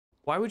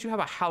Why would you have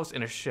a house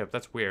in a ship?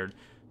 That's weird.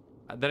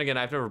 Then again,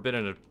 I've never been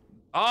in a...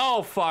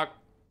 Oh, fuck.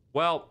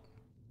 Well...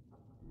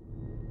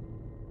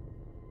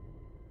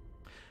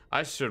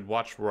 I should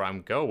watch where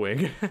I'm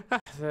going.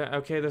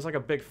 Okay, there's like a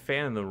big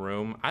fan in the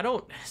room.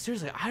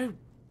 Seriously,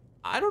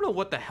 I don't know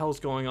what the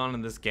hell's going on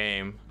in this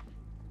game.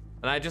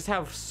 And I just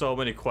have so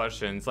many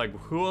questions. Like,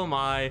 who am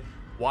I?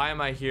 Why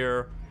am I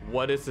here?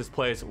 What is this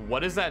place?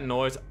 What is that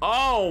noise?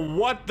 Oh,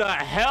 what the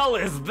hell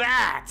is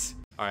that?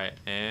 All right,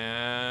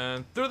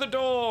 and through the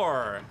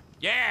door.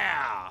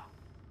 Yeah.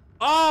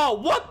 Oh,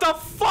 what the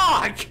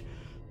fuck?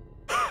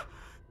 The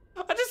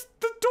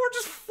door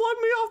just flung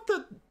me off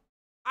the...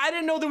 I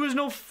didn't know there was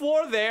no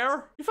floor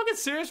there. You fucking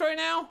serious right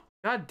now?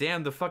 God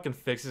damn the fucking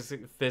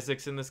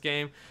physics in this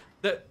game.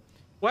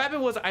 What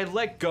happened was I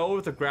let go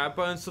of the grab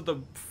button, so the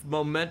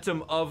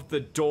momentum of the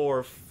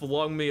door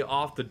flung me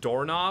off the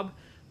doorknob.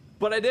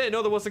 But I didn't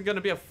know there wasn't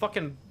gonna be a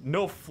fucking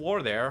no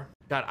floor there.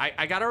 God,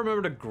 I gotta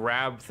remember to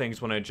grab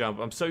things when I jump.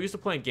 I'm so used to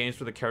playing games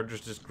where the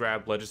characters just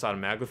grab ledges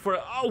automatically.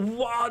 Oh,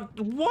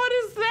 what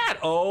is that?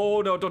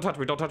 Oh no, don't touch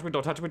me, don't touch me,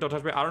 don't touch me, don't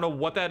touch me. I don't know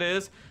what that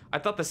is. I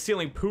thought the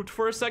ceiling pooped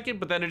for a second,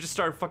 but then it just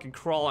started fucking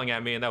crawling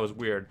at me, and that was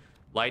weird.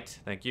 Light,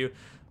 thank you.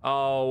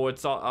 Oh,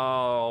 it's all,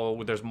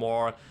 oh, there's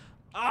more.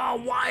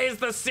 Oh, why is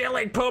the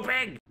ceiling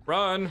pooping?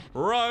 Run,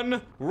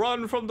 run,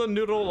 run from the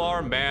noodle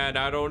arm man.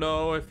 I don't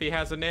know if he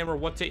has a name or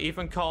what to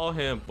even call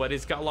him, but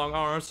he's got long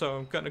arms, so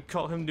I'm gonna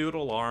call him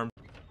Noodle Arm.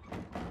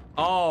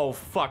 Oh,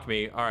 fuck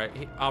me. All right,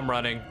 I'm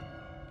running.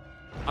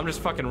 I'm just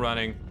fucking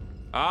running.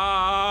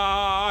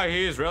 Ah,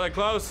 he's really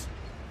close.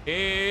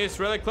 He's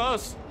really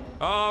close.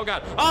 Oh,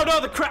 God. Oh,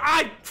 no,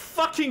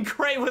 fucking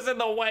crate was in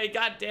the way.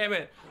 God damn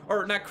it.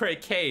 Or not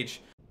crate,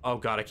 cage. Oh,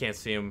 God, I can't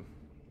see him.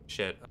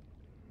 Shit.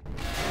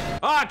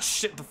 Ah,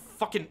 shit, the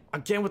fucking,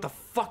 again with the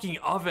fucking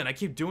oven. I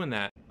keep doing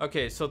that.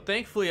 Okay, so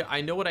thankfully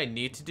I know what I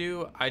need to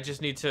do. I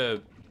just need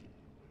to,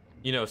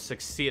 you know,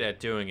 succeed at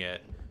doing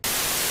it.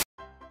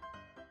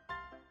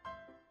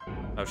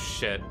 Oh,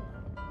 shit.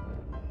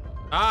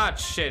 Ah,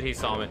 shit, he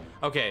saw me.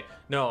 Okay,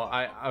 no,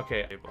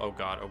 okay. Oh,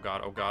 God, oh,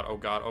 God, oh, God, oh,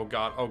 God, oh,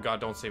 God, oh, God,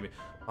 don't see me.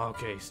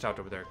 Okay, he stopped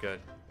over there, good.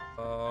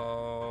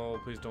 Oh,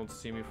 please don't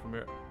see me from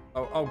here.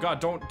 Oh, God,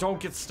 don't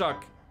get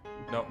stuck.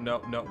 No,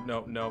 no, no,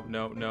 no, no,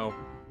 no, no.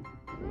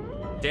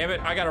 Damn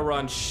it, I gotta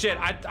run. Shit,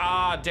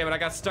 damn it, I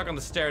got stuck on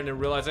the stair and didn't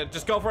realize it.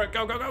 Just go for it.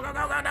 Go, go, go, go,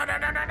 go, go, no, no, no,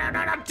 no, no,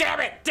 no, no, damn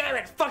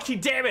it, fucking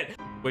damn it.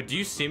 Wait, do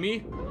you see me?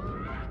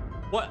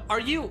 What, are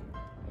you?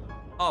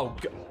 Oh,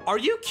 are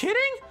you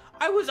kidding?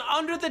 I was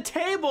under the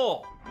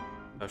table.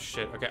 Oh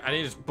shit, okay, I need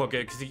to just book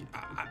it, because he,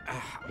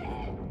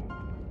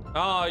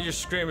 oh, your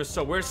scream is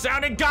so weird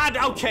sounding. God,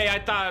 okay, I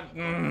thought,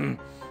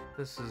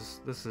 This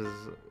is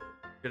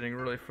getting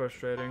really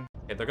frustrating.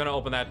 Okay, they're gonna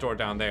open that door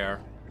down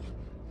there.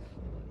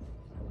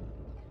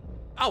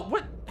 Oh,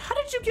 what? How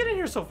did you get in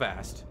here so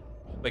fast?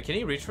 Wait, can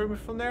he reach for me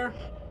from there?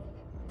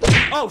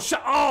 Oh, shit.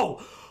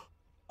 Oh!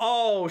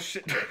 Oh,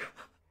 shit.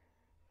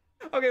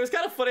 Okay, it was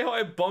kind of funny how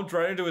I bumped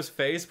right into his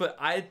face, but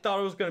I thought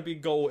it was going to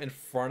go in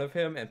front of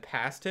him and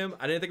past him.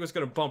 I didn't think it was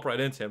going to bump right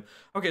into him.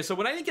 Okay, so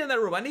when I need to get in that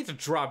room, I need to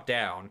drop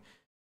down.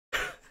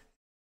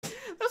 That's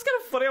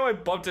kind of funny how I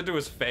bumped into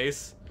his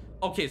face.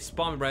 Okay, it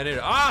spawned me right in.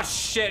 Ah,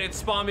 shit, it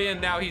spawned me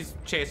and now he's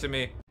chasing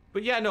me.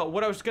 But yeah, no,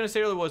 what I was going to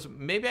say earlier was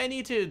maybe I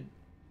need to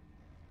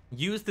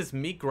use this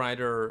meat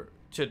grinder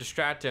to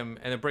distract him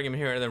and then bring him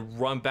here and then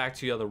run back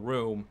to the other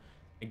room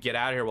and get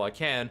out of here while I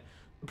can.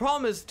 The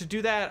problem is, to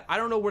do that, I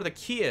don't know where the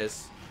key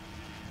is.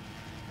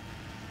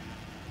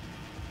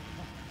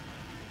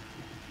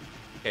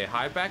 Okay,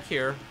 hide back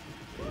here.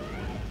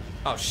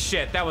 Oh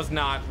shit, that was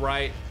not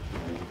right.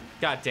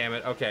 God damn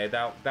it. Okay,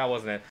 that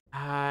wasn't it.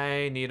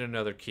 I need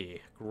another key.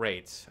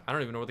 Great. I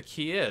don't even know where the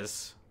key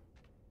is.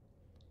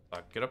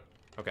 Get up.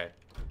 Okay.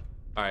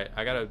 All right,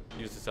 I gotta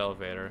use this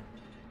elevator.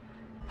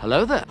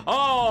 Hello there.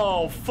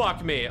 Oh,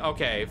 fuck me.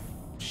 Okay.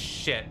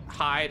 Shit.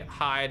 Hide,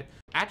 hide.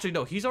 Actually,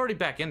 no, he's already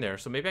back in there,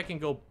 so maybe I can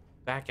go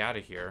back out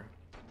of here.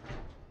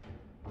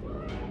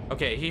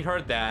 Okay, he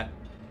heard that.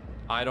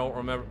 I don't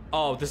remember.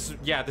 Oh, this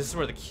is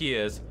where the key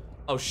is.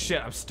 Oh,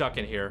 shit, I'm stuck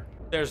in here.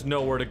 There's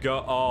nowhere to go.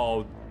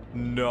 Oh,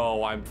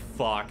 no, I'm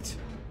fucked.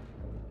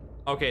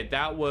 Okay,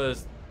 that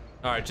was...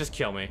 All right, just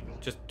kill me.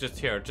 Just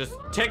here. Just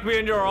take me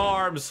in your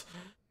arms.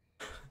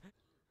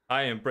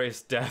 I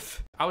embrace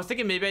death. I was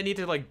thinking maybe I need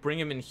to like bring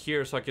him in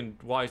here so I can,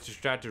 while he's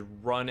distracted,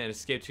 run and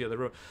escape to the other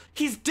room.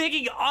 He's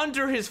digging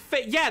under his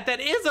face. Yeah, that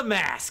is a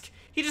mask.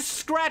 He just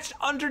scratched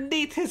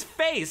underneath his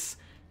face.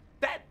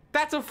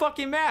 That's a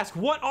fucking mask.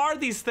 What are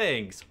these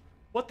things?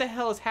 What the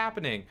hell is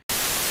happening?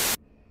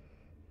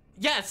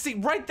 Yeah, see,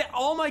 right there.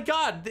 Oh my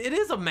God, it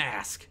is a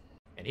mask.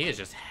 And he is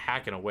just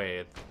hacking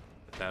away at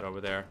that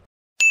over there.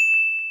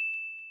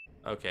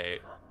 Okay.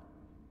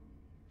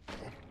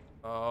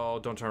 Oh,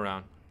 don't turn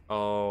around.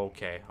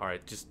 Okay, all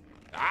right, just...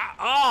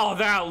 oh,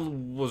 that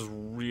was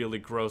really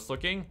gross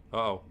looking.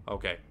 Oh,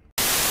 okay.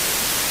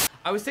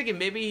 I was thinking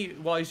maybe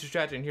while he's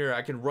distracted in here,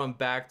 I can run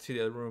back to the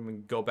other room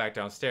and go back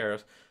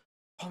downstairs.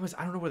 Problem is,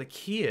 I don't know where the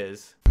key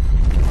is.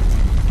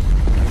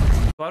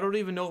 So I don't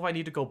even know if I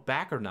need to go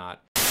back or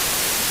not.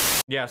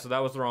 Yeah, so that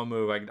was the wrong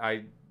move.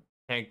 I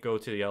can't go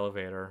to the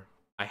elevator.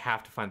 I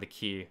have to find the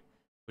key,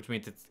 which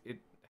means it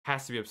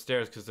has to be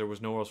upstairs because there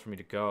was nowhere else for me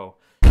to go.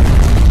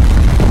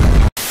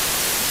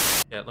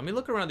 Yeah, let me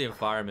look around the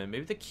environment.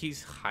 Maybe the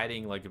key's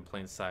hiding like in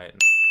plain sight.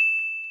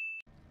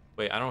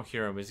 Wait, I don't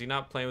hear him. Is he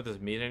not playing with his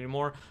meat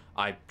anymore?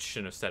 I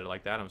shouldn't have said it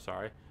like that. I'm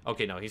sorry.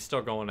 Okay, no, he's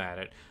still going at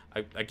it.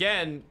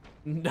 Again,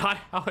 not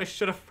how I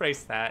should have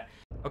phrased that.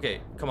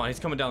 Okay, come on. He's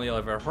coming down the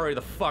elevator. Hurry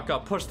the fuck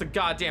up. Push the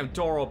goddamn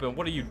door open.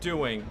 What are you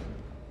doing?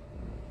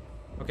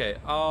 Okay.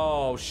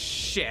 Oh,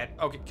 shit.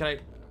 Okay, can I...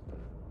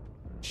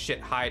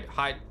 Shit, hide.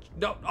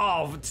 No.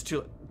 Oh, it's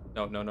too...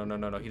 No.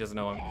 He doesn't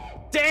know him.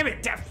 Damn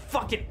it. That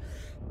fucking...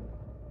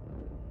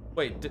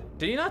 Wait, did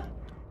he not?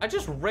 I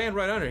just ran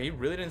right under. He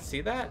really didn't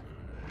see that?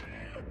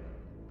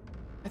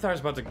 I thought he was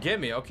about to get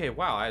me. Okay,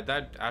 wow,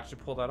 that actually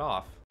pulled that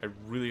off. I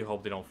really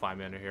hope they don't find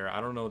me under here. I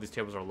don't know if these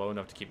tables are low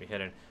enough to keep me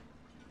hidden.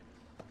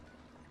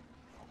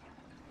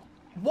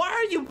 Why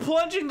are you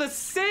plunging the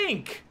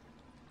sink?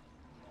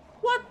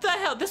 What the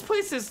hell? This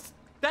place is...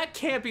 That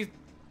can't be...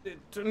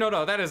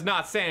 No, that is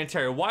not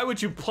sanitary. Why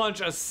would you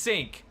plunge a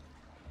sink?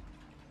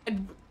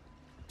 And...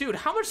 Dude,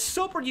 how much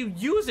soap are you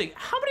using?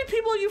 How many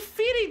people are you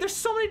feeding? There's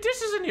so many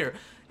dishes in here.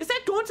 Is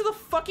that going to the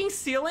fucking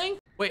ceiling?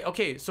 Wait,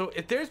 okay, so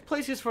if there's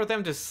places for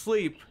them to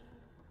sleep,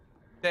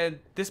 then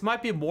this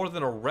might be more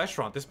than a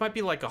restaurant. This might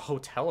be like a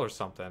hotel or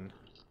something.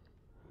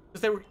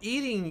 Because they were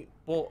eating,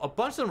 well, a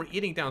bunch of them were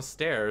eating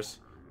downstairs,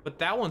 but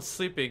that one's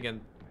sleeping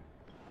and...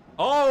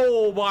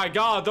 Oh my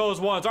god, those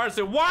ones aren't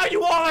sleeping. Why are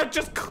you all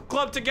just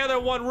clumped together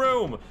in one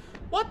room?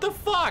 What the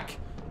fuck?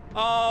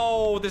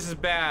 Oh, this is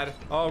bad.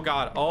 Oh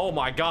god. Oh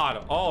my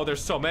god. Oh,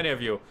 there's so many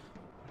of you.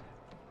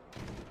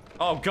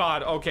 Oh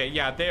god. Okay,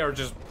 yeah, they're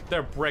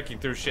breaking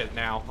through shit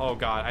now. Oh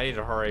god, I need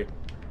to hurry.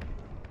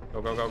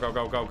 Go.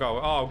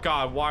 Oh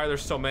god, why are there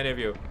so many of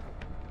you?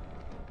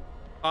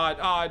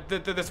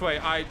 This way.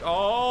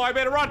 I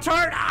made a wrong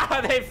turn.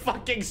 They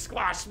fucking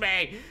squashed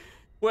me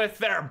with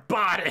their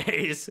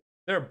bodies.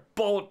 They're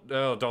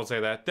oh, don't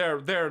say that.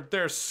 They're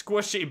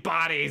squishy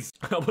bodies.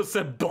 I almost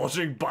said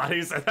bulging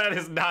bodies. That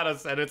is not a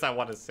sentence I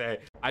want to say.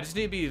 I just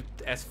need to be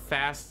as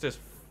fast as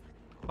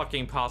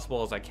fucking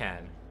possible as I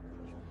can.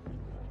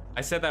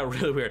 I said that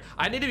really weird.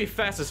 I need to be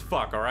fast as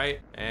fuck, all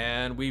right?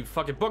 And we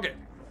fucking book it.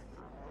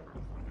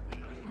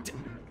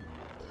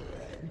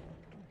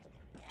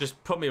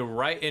 Just put me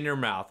right in your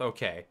mouth.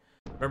 Okay.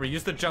 Remember,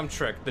 use the jump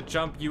trick. The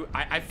jump,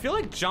 I feel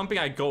like jumping,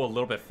 I go a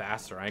little bit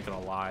faster. I ain't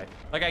gonna lie.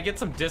 Like, I get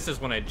some distance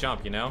when I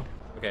jump, you know?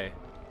 Okay.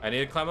 I need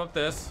to climb up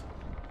this.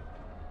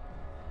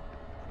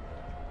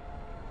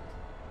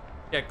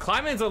 Yeah,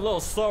 climbing's a little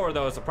slower,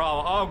 though, is the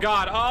problem. Oh,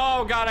 God.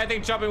 Oh, God. I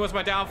think jumping was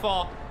my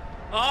downfall.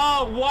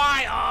 Oh,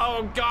 why?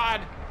 Oh,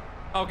 God.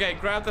 Okay,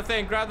 grab the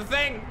thing. Grab the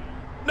thing.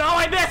 No,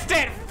 I missed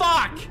it.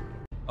 Fuck.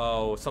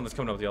 Oh, something's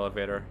coming up the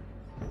elevator.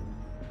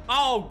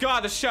 Oh,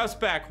 God. The chef's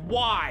back.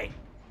 Why?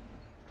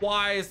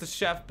 Why is the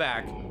chef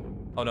back?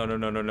 Oh,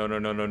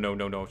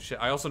 no. Shit.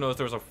 I also noticed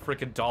there was a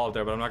freaking doll up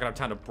there, but I'm not gonna have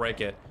time to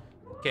break it.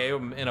 Okay,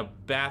 I'm in a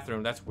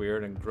bathroom. That's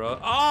weird and gross.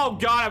 Oh,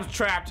 God, I was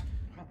trapped.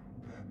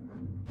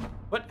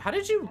 What? How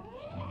did you...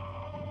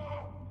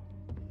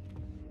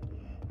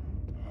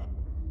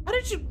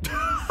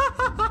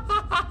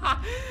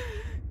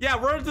 Yeah,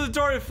 run to the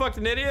door, you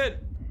fucking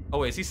idiot. Oh,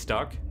 wait, is he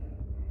stuck?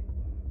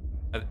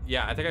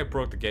 Yeah, I think I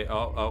broke the gate.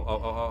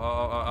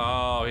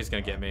 Oh, he's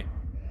gonna get me.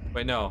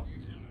 Wait, no.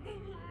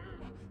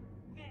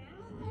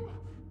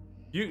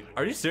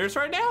 Are you serious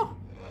right now?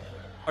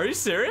 Are you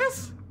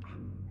serious?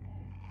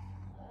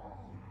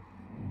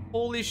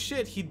 Holy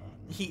shit, he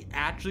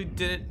actually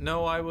didn't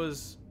know I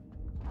was...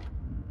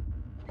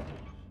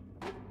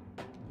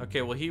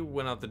 Okay, well, he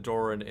went out the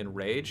door in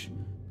rage.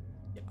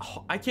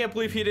 Oh, I can't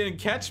believe he didn't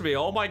catch me.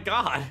 Oh my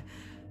god.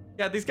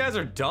 Yeah, these guys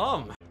are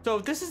dumb. So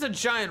if this is a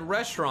giant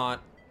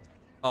restaurant...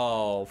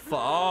 Oh,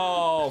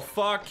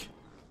 fuck.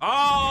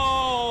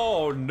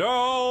 Oh,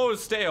 no.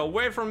 Stay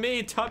away from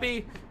me,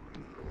 Tubby.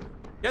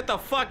 Get the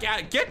fuck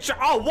out. Get your...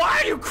 Oh,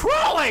 why are you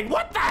crawling?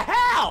 What the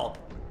hell?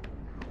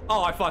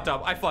 Oh, I fucked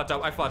up.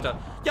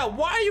 Yeah,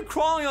 why are you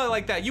crawling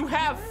like that? You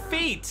have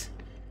feet.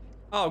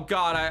 Oh,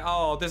 God.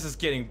 Oh, this is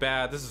getting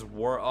bad. This is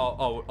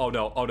oh,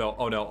 no.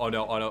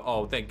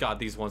 Oh, thank God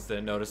these ones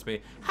didn't notice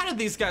me. How did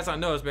these guys not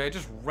notice me? I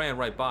just ran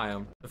right by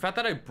them. The fact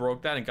that I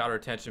broke that and got her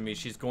attention means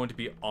she's going to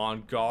be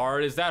on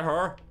guard. Is that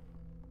her?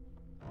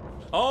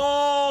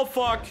 Oh,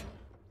 fuck.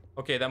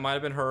 Okay, that might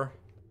have been her.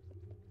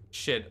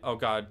 Shit. Oh,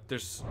 God.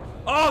 There's...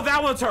 Oh,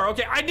 that one's her.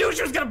 Okay, I knew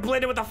she was gonna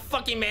blend in with the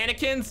fucking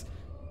mannequins.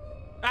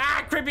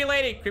 Ah, creepy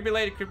lady.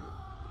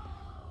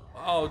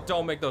 Oh,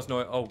 don't make those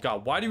noise. Oh,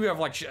 God. Why do you have,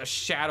 like, a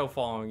shadow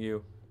following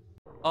you?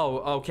 Oh,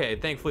 okay.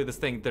 Thankfully,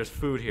 there's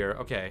food here.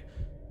 Okay.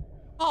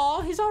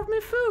 Oh, he's offered me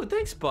food.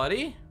 Thanks,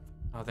 buddy.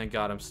 Oh, thank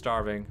God. I'm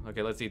starving.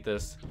 Okay, let's eat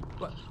this.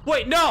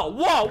 Wait, no.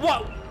 Whoa,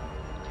 what?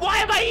 Why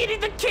am I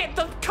eating the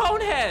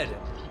cone head?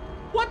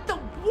 What the...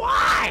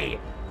 Why?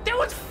 There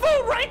was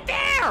food right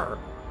there.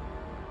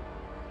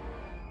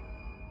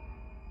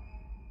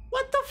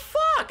 What the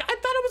fuck? I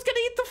thought I was gonna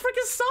eat the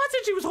freaking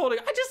sausage he was holding.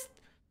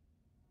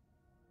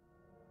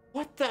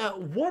 What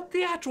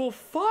the actual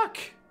fuck?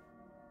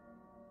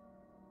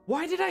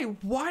 Why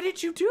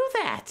did you do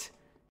that?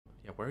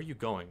 Yeah, where are you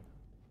going?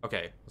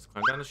 Okay, let's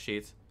climb down the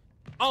sheets.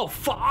 Oh,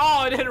 fuck! Oh,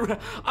 I didn't.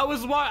 I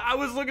was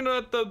looking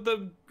at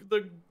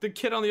the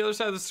kid on the other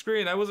side of the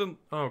screen. I wasn't.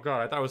 Oh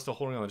god, I thought I was still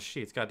holding on the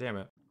sheets. God damn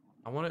it.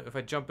 I want to. If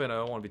I jump in, I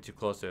don't want to be too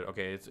close to it.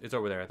 Okay, it's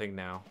over there. I think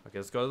now. Okay,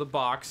 let's go to the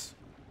box.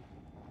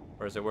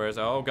 Where is it? Where is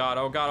it? Oh god!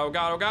 Oh god! Oh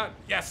god! Oh god!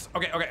 Yes.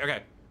 Okay. Okay.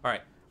 Okay. All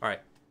right. All right.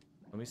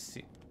 Let me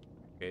see.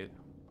 Okay.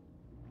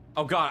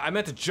 Oh god! I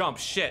meant to jump.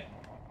 Shit.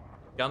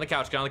 Get on the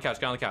couch. Get on the couch.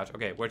 Get on the couch.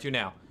 Okay. Where to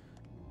now?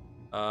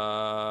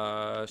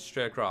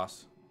 Straight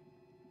across.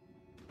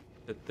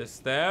 Did this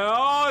there?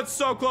 Oh, it's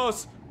so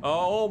close.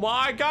 Oh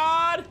my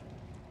god.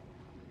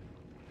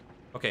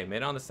 Okay, made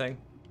it on this thing.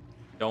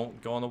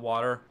 Don't go in the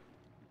water.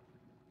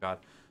 God.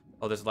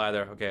 Oh, there's a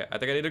ladder. Okay, I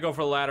think I need to go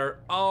for the ladder.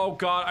 Oh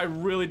god, I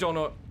really don't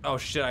know. Oh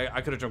shit, I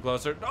could have jumped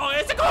closer. Oh,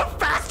 is it going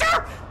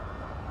faster?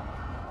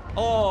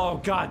 Oh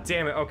god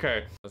damn it.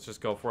 Okay, let's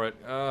just go for it.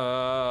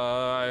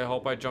 I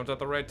hope I jumped at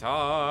the right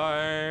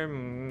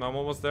time. I'm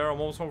almost there. I'm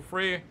almost home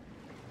free.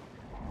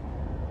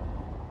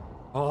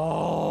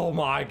 Oh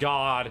my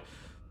god.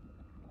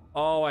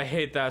 Oh, I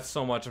hate that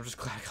so much. I'm just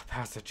glad I got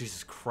past it.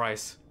 Jesus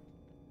Christ.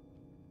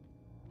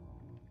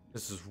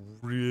 This is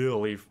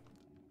really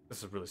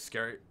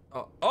scary.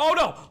 Oh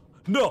no!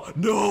 No,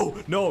 no,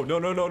 no, no,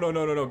 no, no, no,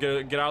 no, no, no.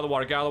 Get out of the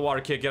water. Get out of the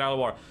water, kid. Get out of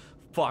the water.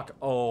 Fuck.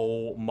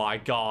 Oh my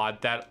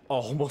god. That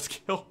almost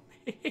killed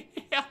me.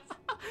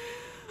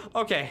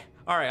 Okay.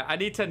 All right. I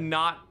need to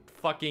not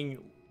fucking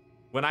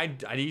when I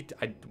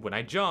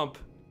jump,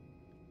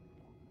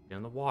 get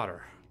in the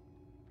water.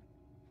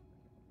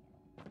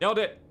 Nailed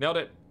it. Nailed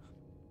it.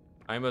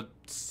 I'm a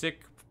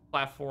sick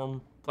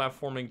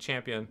platforming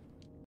champion.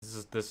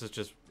 This is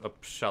just a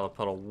shallow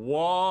puddle.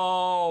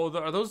 Whoa!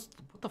 Are those?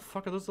 What the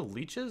fuck are those? The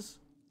leeches?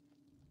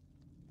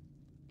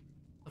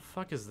 What the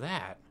fuck is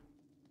that?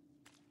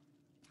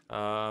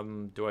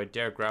 Do I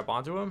dare grab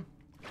onto him?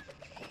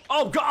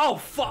 Oh god! Oh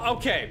fuck!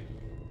 Okay.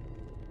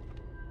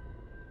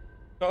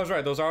 I was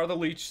right. Those are the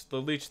leech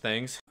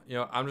things. You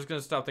know, I'm just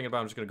gonna stop thinking about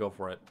it. I'm just gonna go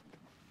for it.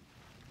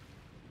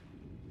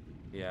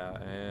 Yeah,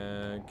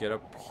 and get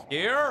up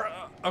here.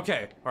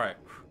 Okay. All right.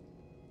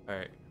 All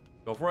right.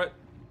 Go for it.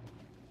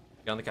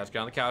 Get on the couch. Get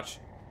on the couch.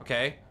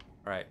 Okay.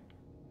 All right.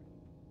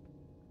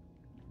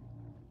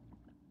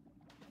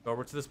 Go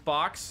over to this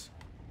box.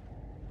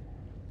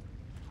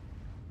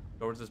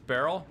 Go over to this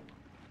barrel.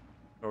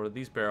 Go over to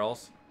these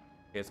barrels.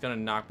 Okay, it's gonna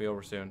knock me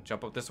over soon.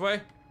 Jump up this way.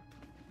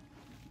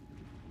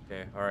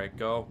 Okay. All right.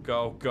 Go.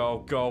 Go.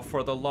 Go. Go.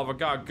 For the love of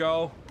God,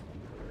 go.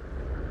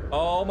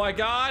 Oh my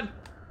God.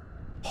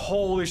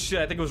 Holy shit.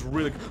 I think it was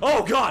really.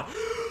 Oh God.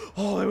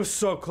 Oh, it was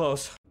so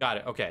close. Got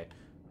it. Okay.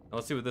 Now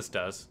let's see what this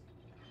does.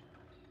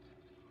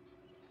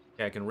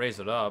 Okay, I can raise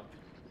it up.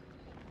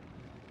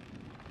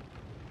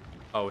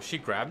 Oh, is she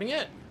grabbing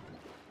it?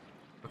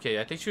 Okay,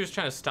 I think she was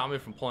trying to stop me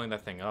from pulling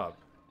that thing up.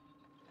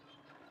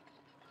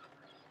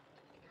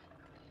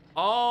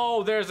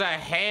 Oh, there's a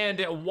hand.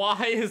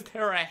 Why is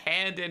there a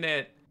hand in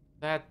it?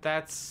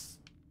 That's...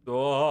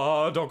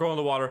 Oh, don't go in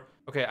the water.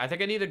 Okay, I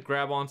think I need to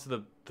grab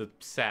onto the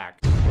sack.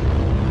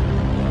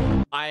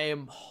 I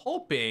am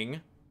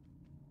hoping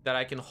that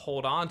I can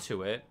hold on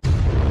to it.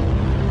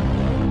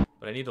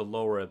 But I need to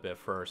lower it a bit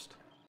first.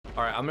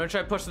 All right, I'm gonna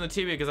try pushing the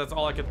TV because that's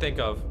all I can think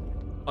of.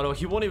 Oh no,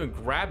 he won't even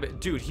grab it.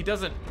 Dude, he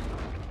doesn't...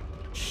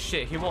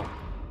 Shit, he won't...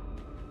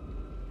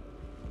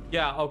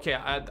 Yeah, okay,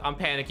 I'm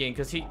panicking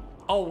because he...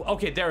 Oh,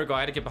 okay, there we go. I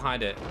had to get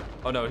behind it.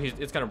 Oh no,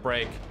 it's gonna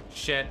break.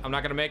 Shit, I'm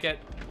not gonna make it.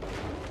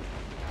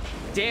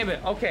 Damn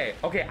it. Okay,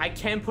 okay, I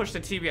can push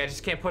the TV. I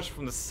just can't push it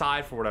from the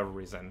side for whatever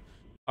reason.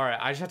 All right,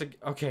 I just have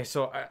to... Okay,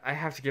 so I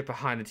have to get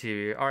behind the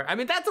TV. All right, I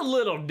mean, that's a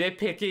little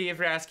nitpicky if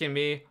you're asking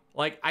me.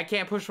 Like, I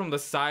can't push from the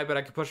side, but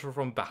I can push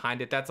from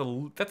behind it. That's a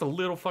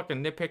little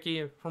fucking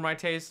nitpicky for my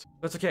taste.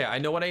 That's okay. I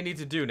know what I need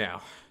to do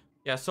now.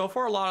 Yeah, so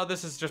far a lot of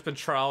this has just been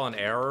trial and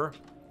error,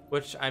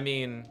 which I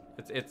mean,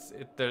 it's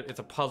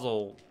a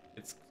puzzle.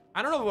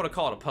 I don't know if I want to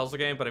call it a puzzle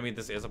game, but I mean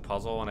this is a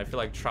puzzle, and I feel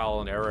like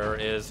trial and error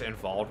is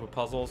involved with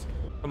puzzles.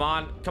 Come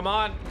on, come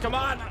on, come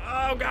on!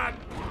 Oh God!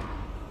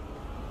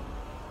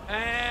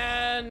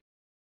 And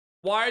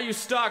why are you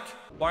stuck?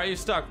 Why are you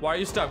stuck? Why are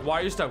you stuck? Why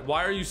are you stuck?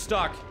 Why are you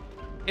stuck?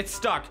 It's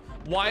stuck.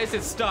 Why is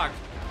it stuck?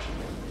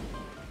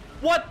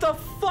 What the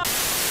fuck?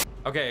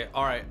 Okay,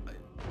 all right.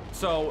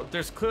 So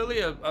there's clearly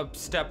a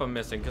step I'm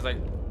missing because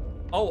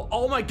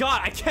oh my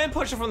God, I can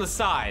push it from the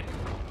side.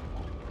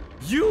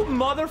 You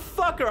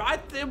motherfucker.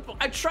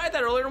 I tried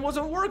that earlier and it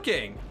wasn't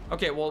working.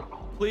 Okay, well,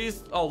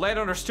 please. Oh, land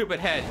on her stupid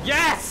head.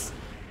 Yes!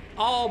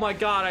 Oh my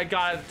God, I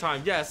got it at the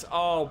time. Yes,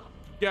 oh,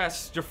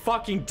 yes, you're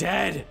fucking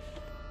dead.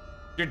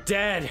 You're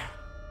dead.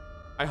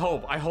 I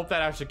hope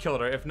that actually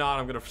killed her. If not,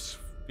 I'm gonna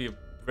be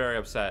very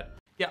upset.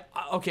 Yeah,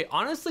 okay,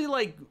 honestly,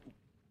 like,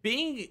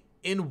 being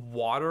in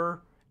water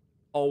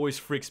always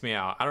freaks me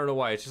out. I don't know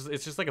why. It's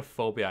just like a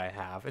phobia I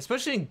have,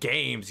 especially in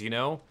games, you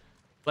know?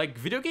 Like,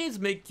 video games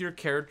make your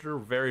character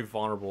very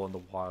vulnerable in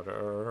the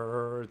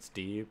water. It's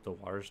deep. The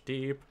water's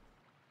deep.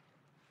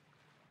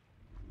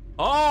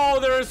 Oh,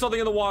 there is something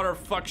in the water.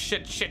 Fuck,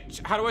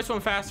 shit. How do I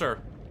swim faster?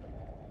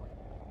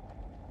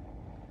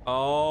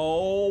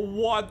 Oh,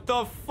 what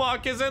the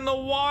fuck is in the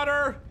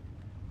water?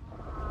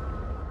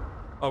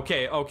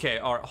 Okay, all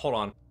right, hold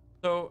on.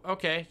 So,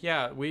 okay,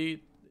 yeah,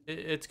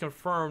 it's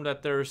confirmed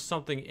that there's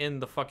something in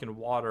the fucking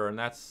water, and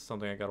that's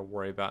something I gotta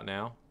worry about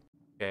now.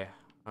 Okay,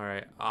 all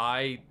right,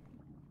 I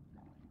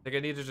think I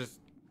need to just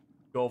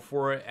go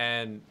for it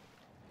and...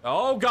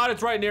 Oh god,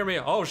 it's right near me.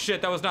 Oh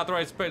shit, that was not the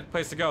right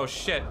place to go.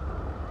 Shit.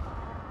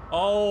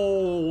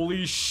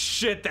 Holy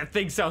shit, that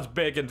thing sounds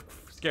big and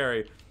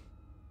scary.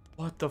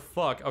 What the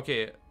fuck?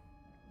 Okay.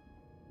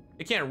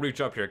 It can't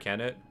reach up here,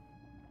 can it?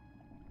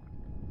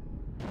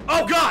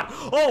 Oh god!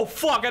 Oh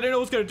fuck, I didn't know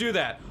it was gonna do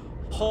that.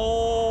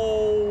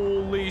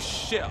 Holy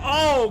shit.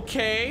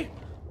 Okay.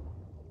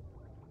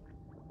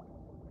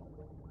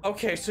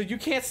 Okay, so you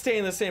can't stay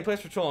in the same place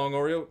for too long,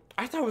 Oreo.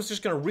 I thought it was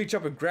just gonna reach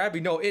up and grab me.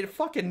 No, it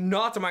fucking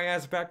knocked my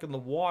ass back in the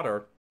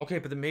water. Okay,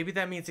 but then maybe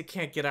that means it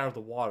can't get out of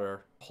the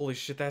water. Holy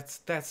shit, that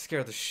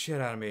scared the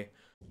shit out of me.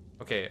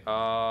 Okay,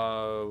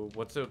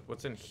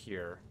 what's in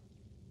here?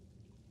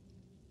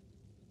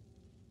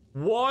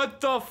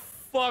 What the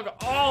fuck?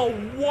 Oh,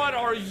 what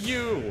are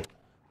you?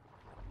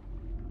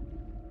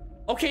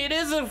 Okay, it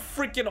is a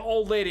freaking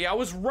old lady. I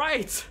was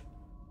right.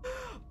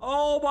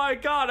 Oh my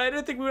god, I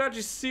didn't think we would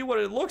actually see what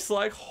it looks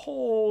like.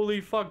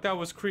 Holy fuck, that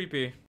was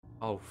creepy.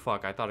 Oh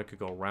fuck, I thought I could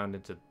go around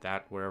into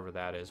that, wherever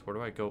that is. Where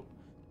do I go?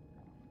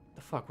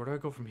 The fuck, where do I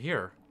go from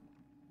here?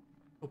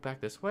 Go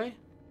back this way?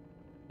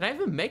 Did I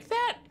even make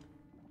that?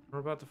 We're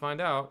about to find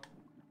out.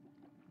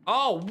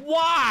 Oh,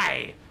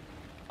 why?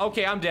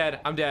 Okay, I'm dead.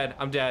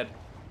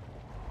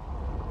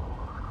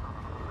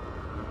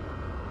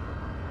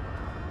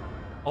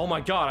 Oh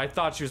my god, I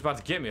thought she was about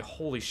to get me.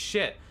 Holy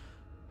shit.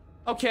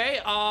 Okay,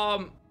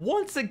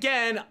 once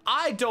again,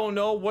 I don't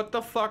know what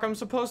the fuck I'm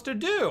supposed to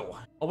do.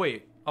 Oh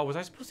wait, oh, was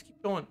I supposed to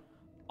keep going?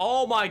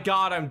 Oh my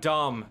god, I'm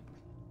dumb.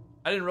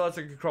 I didn't realize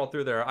I could crawl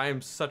through there. I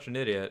am such an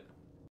idiot.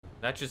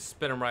 That just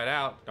spit him right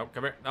out. Don't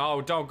come here. Oh,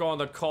 don't go on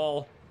the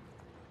coal.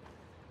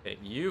 Hey,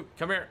 you,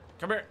 come here.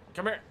 Come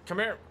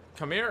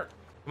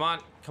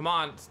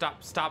on,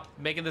 stop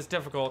making this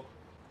difficult.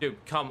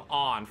 Dude, come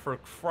on, for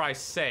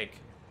Christ's sake.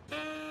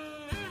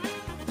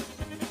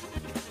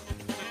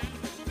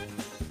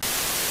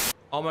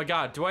 Oh my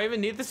god, do I even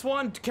need this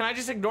one? Can I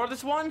just ignore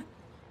this one?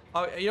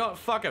 Oh, you know what?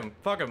 Fuck him.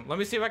 Let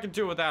me see if I can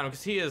do it without him,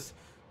 because he is...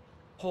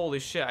 Holy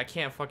shit, I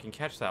can't fucking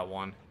catch that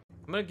one.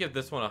 I'm gonna give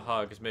this one a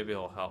hug, because maybe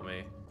he'll help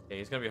me. Yeah,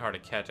 he's gonna be hard to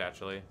catch,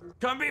 actually.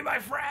 Come be my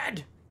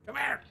friend! Come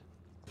here!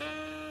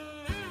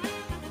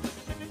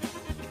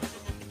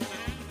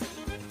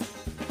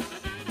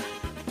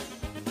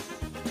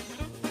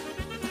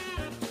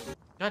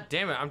 God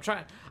damn it,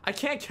 I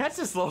can't catch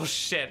this little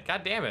shit.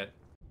 God damn it.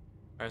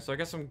 Alright, so I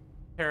guess I'm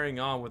carrying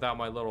on without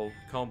my little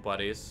comb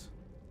buddies.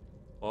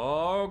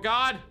 Oh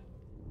god!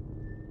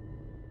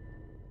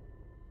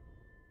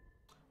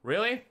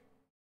 Really?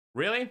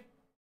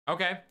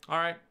 Okay,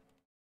 alright.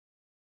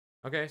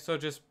 Okay, so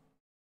just...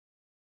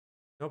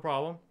 No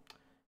problem.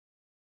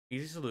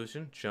 Easy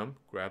solution, jump,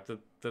 grab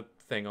the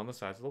thing on the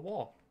sides of the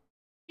wall.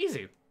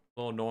 Easy. A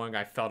little annoying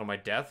I fell to my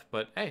death,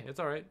 but hey, it's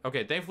alright.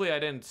 Okay, thankfully I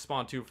didn't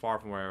spawn too far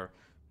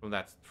from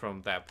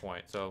that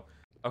point, so...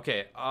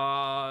 Okay,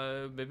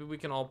 maybe we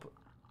can all...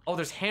 Oh,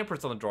 there's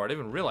handprints on the door. I didn't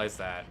even realize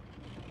that.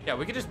 Yeah,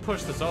 we can just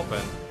push this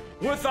open.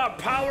 With our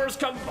powers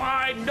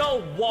combined,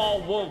 no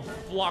wall will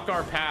block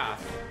our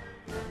path.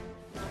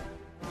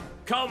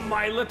 Come,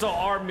 my little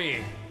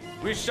army.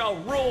 We shall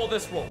rule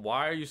this world.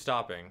 Why are you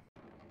stopping?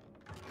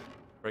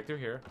 Break through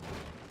here.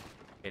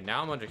 Okay,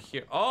 now I'm under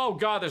here. Oh,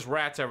 God, there's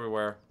rats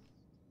everywhere.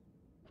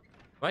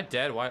 Am I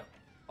dead? Why?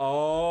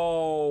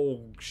 Oh,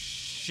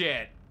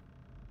 shit.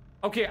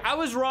 Okay, I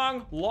was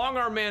wrong. Long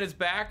arm man is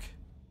back.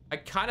 I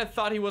kind of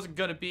thought he wasn't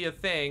going to be a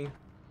thing.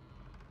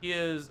 He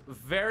is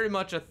very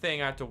much a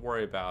thing I have to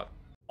worry about.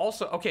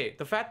 Also, okay,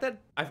 the fact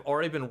that I've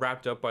already been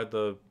wrapped up by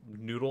the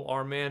noodle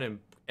arm man and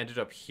ended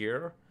up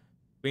here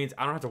means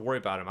I don't have to worry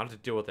about him. I don't have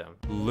to deal with him.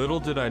 Little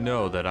did I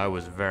know that I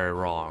was very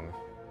wrong.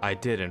 I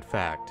did, in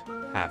fact,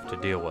 have to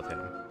deal with him.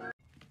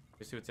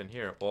 Let's see what's in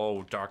here.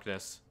 Oh,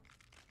 darkness.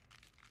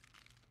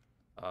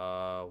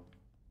 What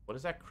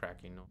is that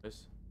cracking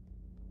noise?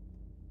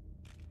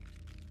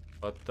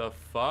 What the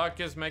fuck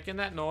is making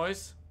that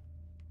noise?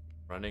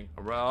 Running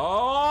around.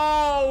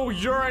 Oh,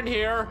 you're in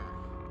here.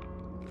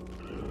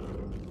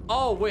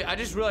 Oh, wait, I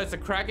just realized the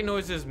cracking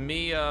noise is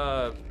me,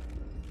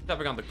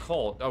 stepping on the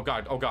coal. Oh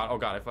god,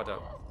 I fucked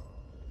up.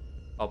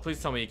 Oh, please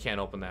tell me you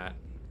can't open that.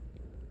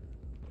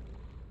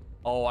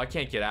 Oh, I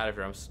can't get out of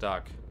here, I'm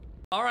stuck.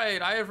 All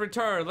right, I have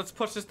returned. Let's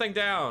push this thing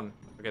down.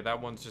 Okay, that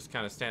one's just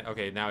kind of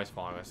okay, now he's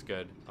following us,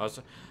 good.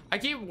 I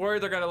keep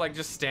worried they're gonna like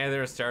just stand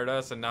there and stare at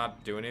us and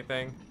not do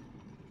anything.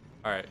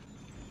 All right.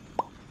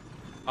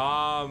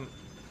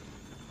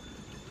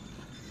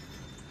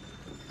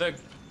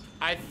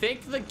 I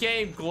think the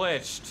game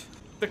glitched.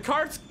 The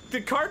cart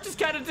just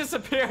kind of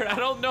disappeared. I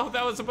don't know if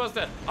that was supposed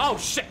to. Oh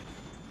shit.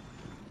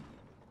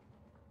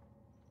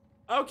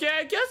 Okay,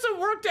 I guess it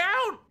worked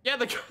out. Yeah,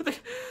 the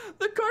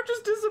card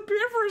just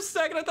disappeared for a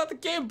second. I thought the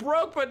game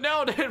broke, but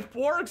no, it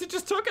works. It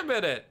just took a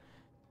minute.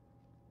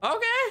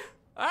 Okay.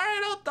 All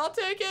right, I'll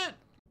take it.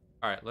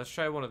 All right, let's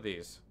try one of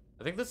these.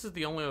 I think this is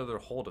the only other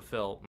hole to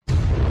fill.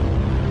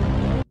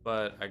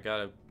 But I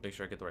gotta make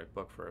sure I get the right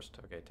book first.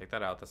 Okay, take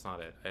that out. That's not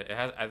it.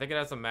 I think it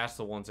has to match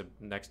the ones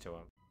next to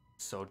him.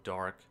 So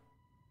dark.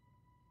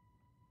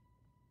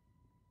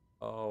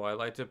 Oh, I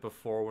liked it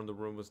before when the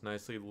room was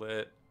nicely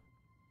lit.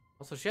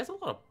 Also, she has a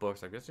lot of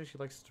books. I guess she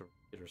likes to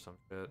read or some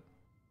shit.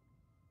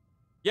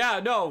 Yeah,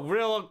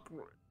 no,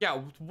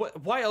 yeah,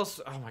 why else?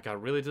 Oh my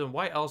god, really didn't.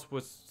 Why else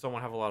would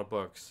someone have a lot of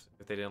books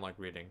if they didn't like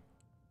reading?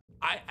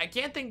 I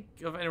can't think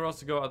of anywhere else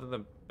to go other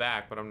than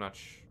back, but I'm not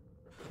sure.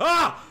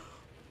 Ah!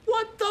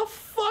 What the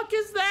fuck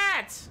is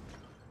that?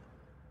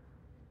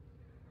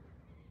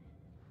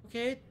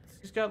 Okay,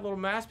 she's got little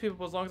mask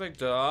people as long as I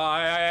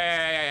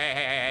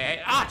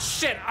die. Ah,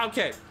 shit,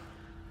 okay.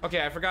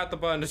 Okay, I forgot the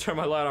button to turn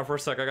my light on for a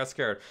sec. I got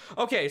scared.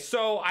 Okay,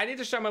 so I need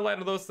to shine my light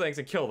on those things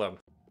and kill them.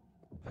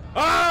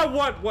 Ah,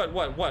 what?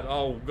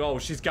 Oh,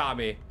 she's got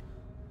me.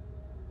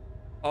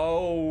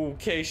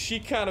 Okay, she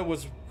kind of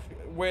was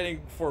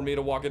waiting for me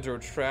to walk into a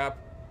trap.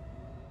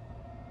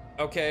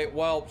 Okay,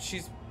 well,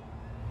 she's...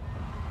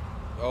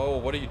 Oh,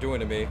 what are you doing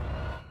to me?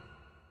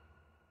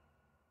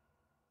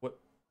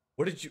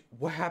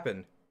 What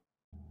happened?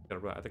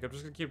 I think I'm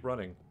just gonna keep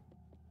running.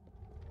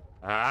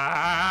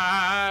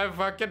 Ah,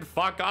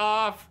 fuck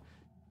off.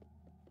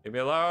 Leave me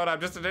alone. I'm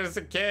just an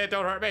innocent kid.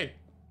 Don't hurt me.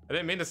 I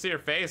didn't mean to see your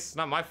face. It's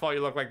not my fault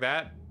you look like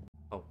that.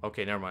 Oh,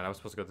 okay, never mind. I was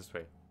supposed to go this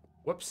way.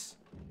 Whoops.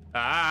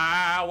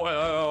 Ah,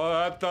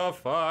 what the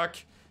fuck?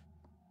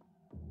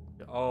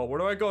 Oh, where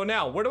do I go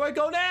now? Where do I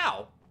go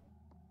now?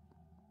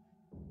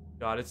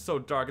 God, it's so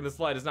dark and this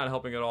light is not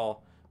helping at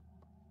all.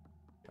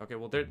 Okay,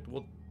 well,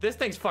 this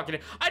thing's fucking...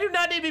 I do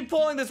not need to be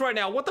pulling this right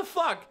now. What the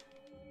fuck?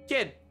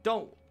 Kid,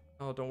 don't...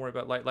 Oh, don't worry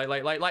about light. Turn the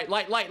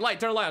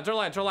light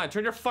on.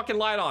 Turn your fucking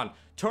light on.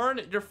 Turn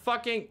your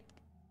fucking...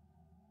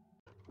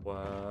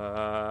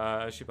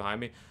 What? Is she behind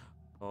me?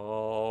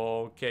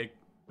 Okay,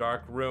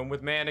 dark room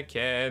with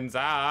mannequins.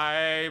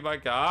 My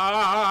God,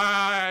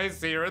 I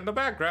see her in the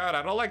background.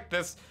 I don't like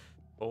this.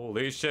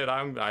 Holy shit,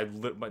 I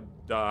lit my...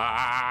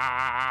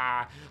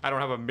 I don't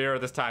have a mirror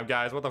this time,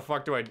 guys. What the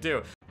fuck do I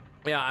do?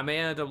 Yeah, I may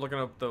end up looking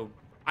up the...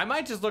 I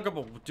might just look up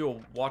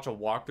watch a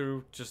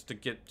walkthrough just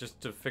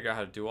to figure out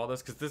how to do all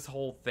this, because this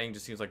whole thing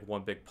just seems like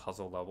one big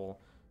puzzle level.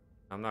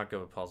 I'm not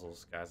good with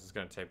puzzles, guys. It's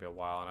gonna take me a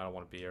while, and I don't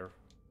want to be here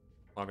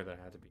longer than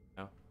I had to be.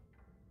 No,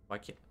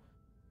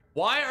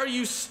 why are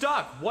you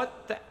stuck?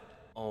 What the?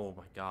 Oh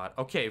my god.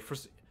 Okay,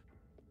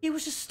 he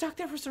was just stuck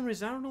there for some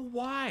reason. I don't know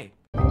why.